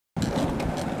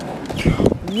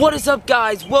What is up,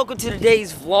 guys? Welcome to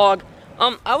today's vlog.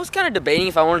 I was kind of debating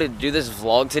if I wanted to do this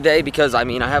vlog today because I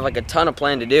have like a ton of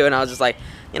plan to do, and I was just like,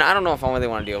 I don't know if I really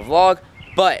want to do a vlog,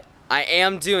 but I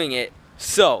am doing it.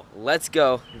 So let's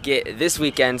go get this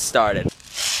weekend started.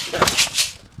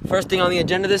 First thing on the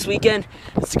agenda this weekend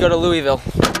is to go to Louisville.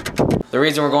 The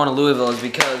reason we're going to Louisville is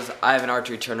because I have an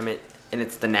archery tournament and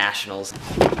it's the Nationals.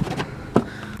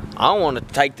 I want to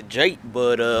take the Jeep,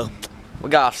 but we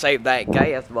gotta save that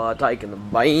gas by taking the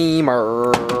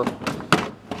Beamer.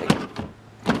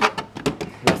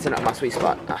 That's not my sweet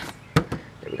spot. There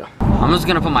we go. I'm just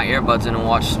gonna put my earbuds in and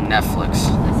watch some Netflix.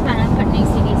 That's fine. I'm putting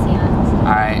AC/DC on.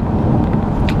 All right.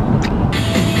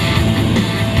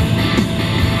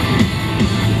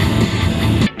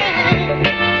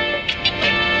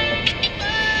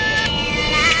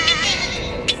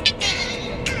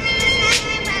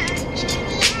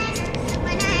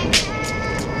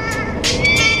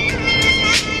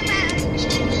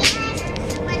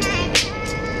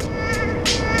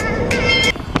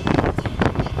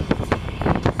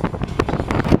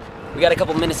 We got a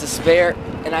couple minutes to spare,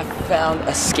 and I found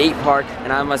a skate park,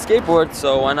 and I have my skateboard,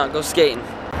 so why not go skating?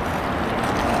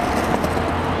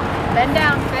 Bend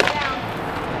down, bend down.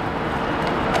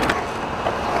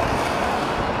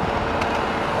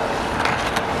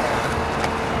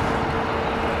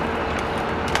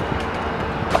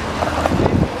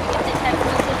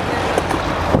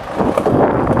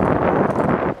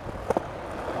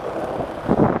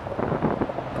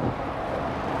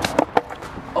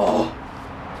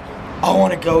 I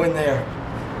want to go in there.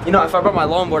 You know, if I brought my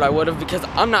longboard, I would have, because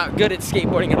I'm not good at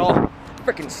skateboarding at all. I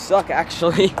freaking suck,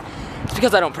 actually. It's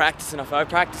because I don't practice enough. If I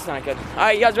practiced, then I could. All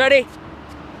right, you guys ready?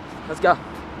 Let's go.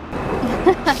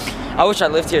 I wish I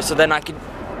lived here so then I could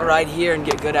ride here and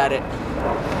get good at it.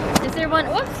 Is there one?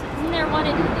 Whoops! Isn't there one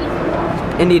in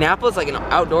Indianapolis? Indianapolis, like an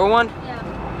outdoor one?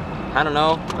 Yeah. I don't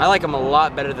know. I like them a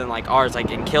lot better than like ours, like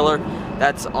in Killer.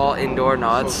 That's all indoor.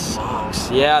 No, it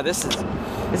sucks. Yeah, this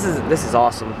is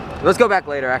awesome. Let's go back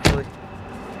later, actually.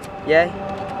 Yay?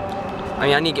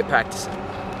 I need to get practicing.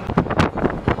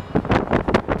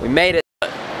 We made it.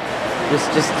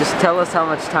 Just tell us how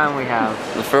much time we have.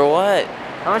 For what?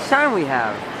 How much time we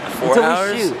have? 4 until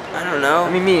hours? We shoot. I don't know.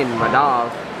 Me and my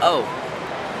dog. Oh.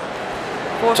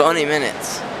 20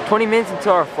 minutes. 20 minutes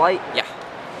until our flight? Yeah.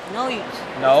 No,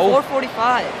 No.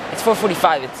 4:45. It's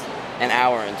 4:45. It's An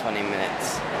hour and 20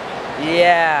 minutes.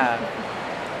 yeah.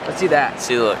 Let's do that.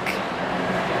 See, look.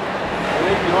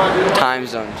 Time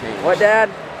zone change. What, Dad?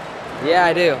 Yeah,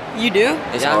 I do. You do?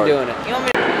 It's Yeah, hard. I'm doing it. You want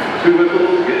me to 2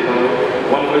 whistles, get low.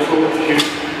 1 whistle, shoot.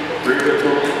 3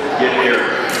 whistles, get air.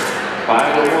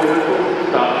 5 or more whistles,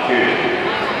 stop shooting.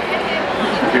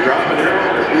 If you drop an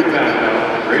arrow or shoot a back,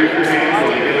 raise your hand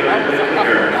when you get the right place to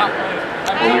arrow.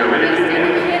 When you're ready to hit,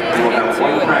 you will have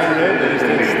 1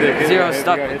 practice. Zero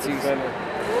stuck.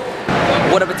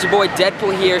 What up, it's your boy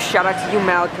Deadpool here. Shout out to you,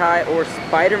 Malachi, or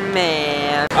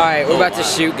Spider-Man. All right, we're about to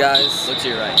shoot, guys. look to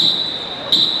your right? Look,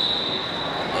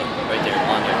 right there,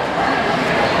 on there.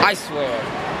 I swear.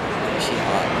 She's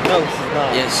hot. No, she's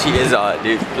not. Yes, she is hot,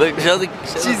 dude. Look, show the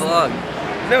vlog.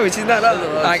 No, she's not up.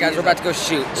 All right, guys, we're about to go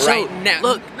shoot right now.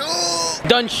 Look. No.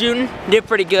 Done shooting. Did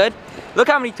pretty good. Look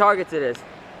how many targets it is.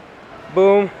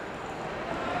 Boom.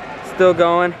 Still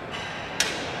going.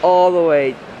 All the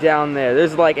way down there.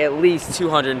 There's like at least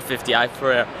 250, I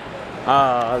swear.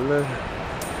 Look.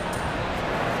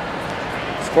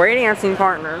 Square dancing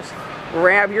partners.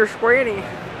 Grab your square.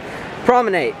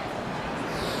 Promenade.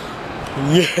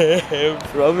 Yeah,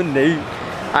 promenade.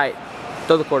 Alright,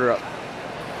 throw the quarter up.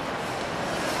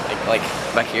 Like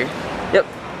back here? Yep.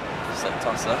 Just like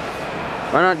toss up.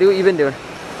 Why not do what you've been doing?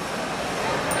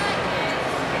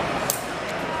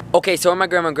 Okay, so I'm at my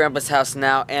grandma and grandpa's house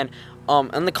now, and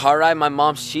on the car ride, my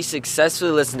mom, she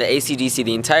successfully listened to AC/DC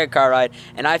the entire car ride,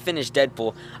 and I finished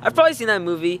Deadpool. I've probably seen that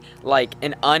movie like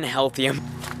an unhealthy amount.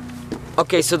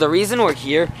 Okay, so the reason we're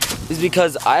here is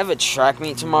because I have a track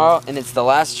meet tomorrow, and it's the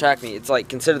last track meet. It's like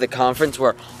considered the conference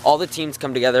where all the teams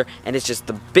come together, and it's just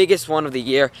the biggest one of the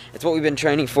year. It's what we've been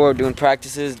training for, doing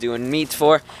practices, doing meets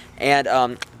for, and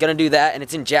gonna do that, and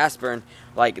it's in Jasper. And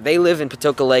like, they live in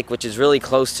Patoka Lake, which is really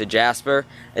close to Jasper.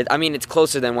 It's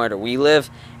closer than where we live,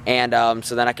 and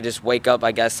so then I could just wake up,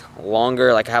 I guess,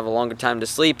 longer, like have a longer time to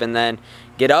sleep, and then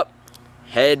get up,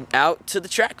 head out to the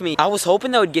track meet. I was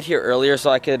hoping they would get here earlier so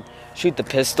I could shoot the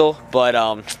pistol, but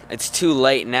it's too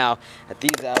late now. At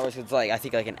these hours, it's like, I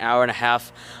think like an hour and a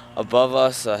half above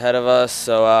us, ahead of us,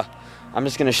 so I'm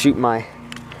just gonna shoot my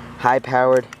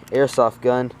high-powered airsoft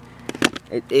gun.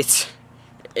 It's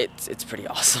pretty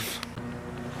awesome.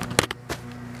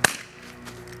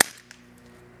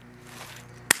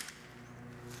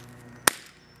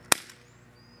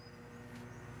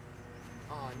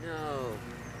 no.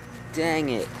 Dang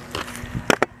it.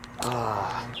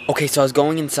 Okay, so I was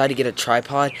going inside to get a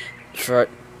tripod for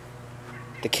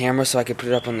the camera so I could put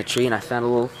it up on the tree, and I found a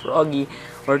little froggy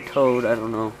or toad, I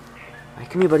don't know. All right,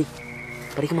 come here, buddy.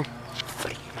 Buddy, come on.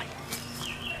 Buddy, come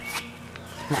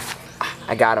on.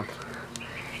 I got him.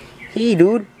 Hey,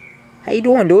 dude. How you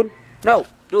doing, dude? No,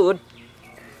 dude.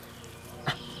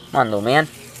 Come on, little man.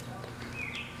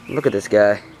 Look at this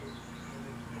guy.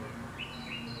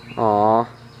 Aw.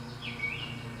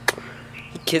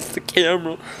 He kissed the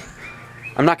camera.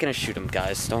 I'm not gonna shoot him,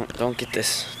 guys. Don't get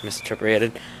this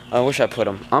misinterpreted. I wish I put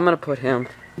him. I'm gonna put him.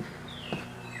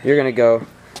 You're gonna go.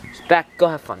 Just back. Go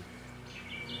have fun.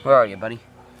 Where are you, buddy?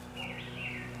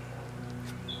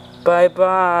 Bye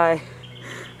bye.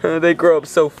 They grow up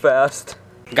so fast.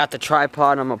 Got the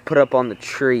tripod. I'm gonna put it up on the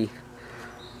tree.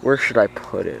 Where should I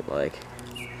put it? Like,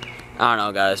 I don't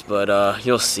know, guys, but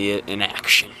you'll see it in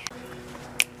action.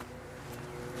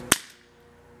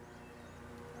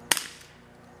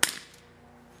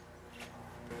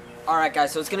 Alright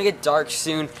guys, so it's gonna get dark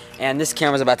soon and this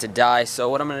camera's about to die, so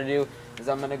what I'm gonna do is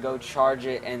I'm gonna go charge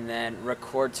it and then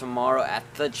record tomorrow at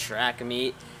the track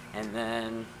meet, and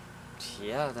then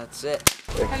yeah, that's it.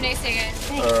 Have a nice day,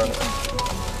 guys.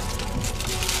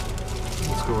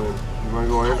 Let's go in. You wanna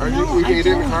go in? We can eat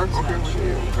in the car? Okay, we can eat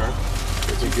in the car.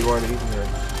 I think you wanna eat in there.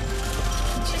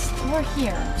 Just, we're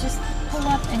here. Just pull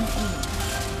up and eat.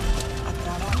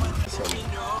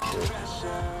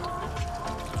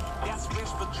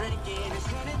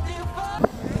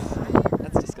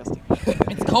 That's disgusting.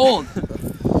 It's cold.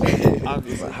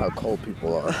 Obviously. How cold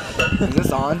people are. Is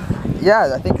this on?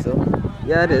 Yeah, I think so.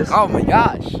 Yeah, it is. Oh my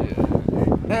gosh.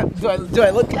 Do I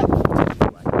look at?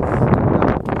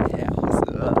 Yeah.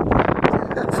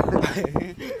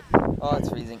 Oh, it's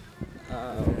freezing.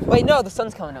 Wait, no, the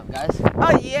sun's coming up, guys.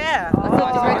 Oh yeah. Let's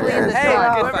look directly in the Hey,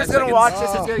 sun. whoever's gonna watch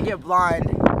this is gonna get blind.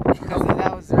 Because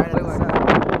that was right at the sun.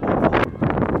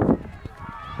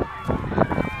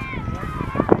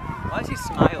 Why is he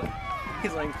smiling?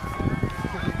 He's like.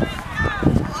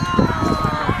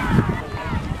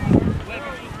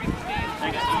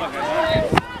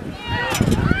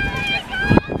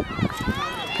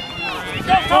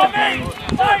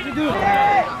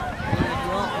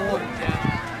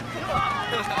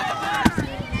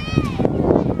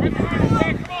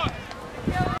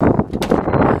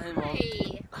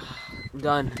 I'm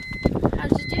done.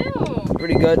 How'd you do?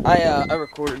 Pretty good. I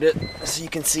recorded it so you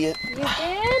can see it. You did?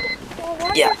 Well,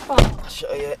 wonderful. Yeah. I'll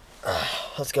show you it.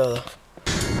 Let's go though.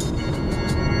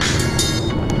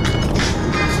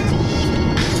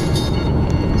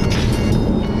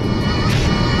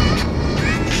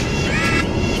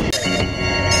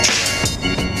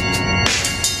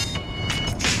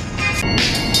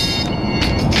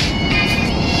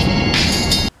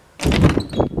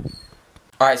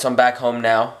 Alright, so I'm back home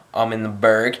now. I'm in the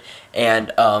Berg,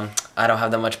 and I don't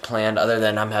have that much planned other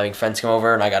than I'm having friends come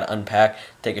over and I gotta unpack,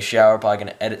 take a shower, probably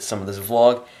gonna edit some of this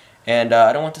vlog, and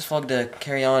I don't want this vlog to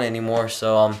carry on anymore,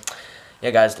 so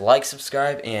yeah guys, like,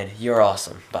 subscribe, and you're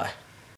awesome. Bye.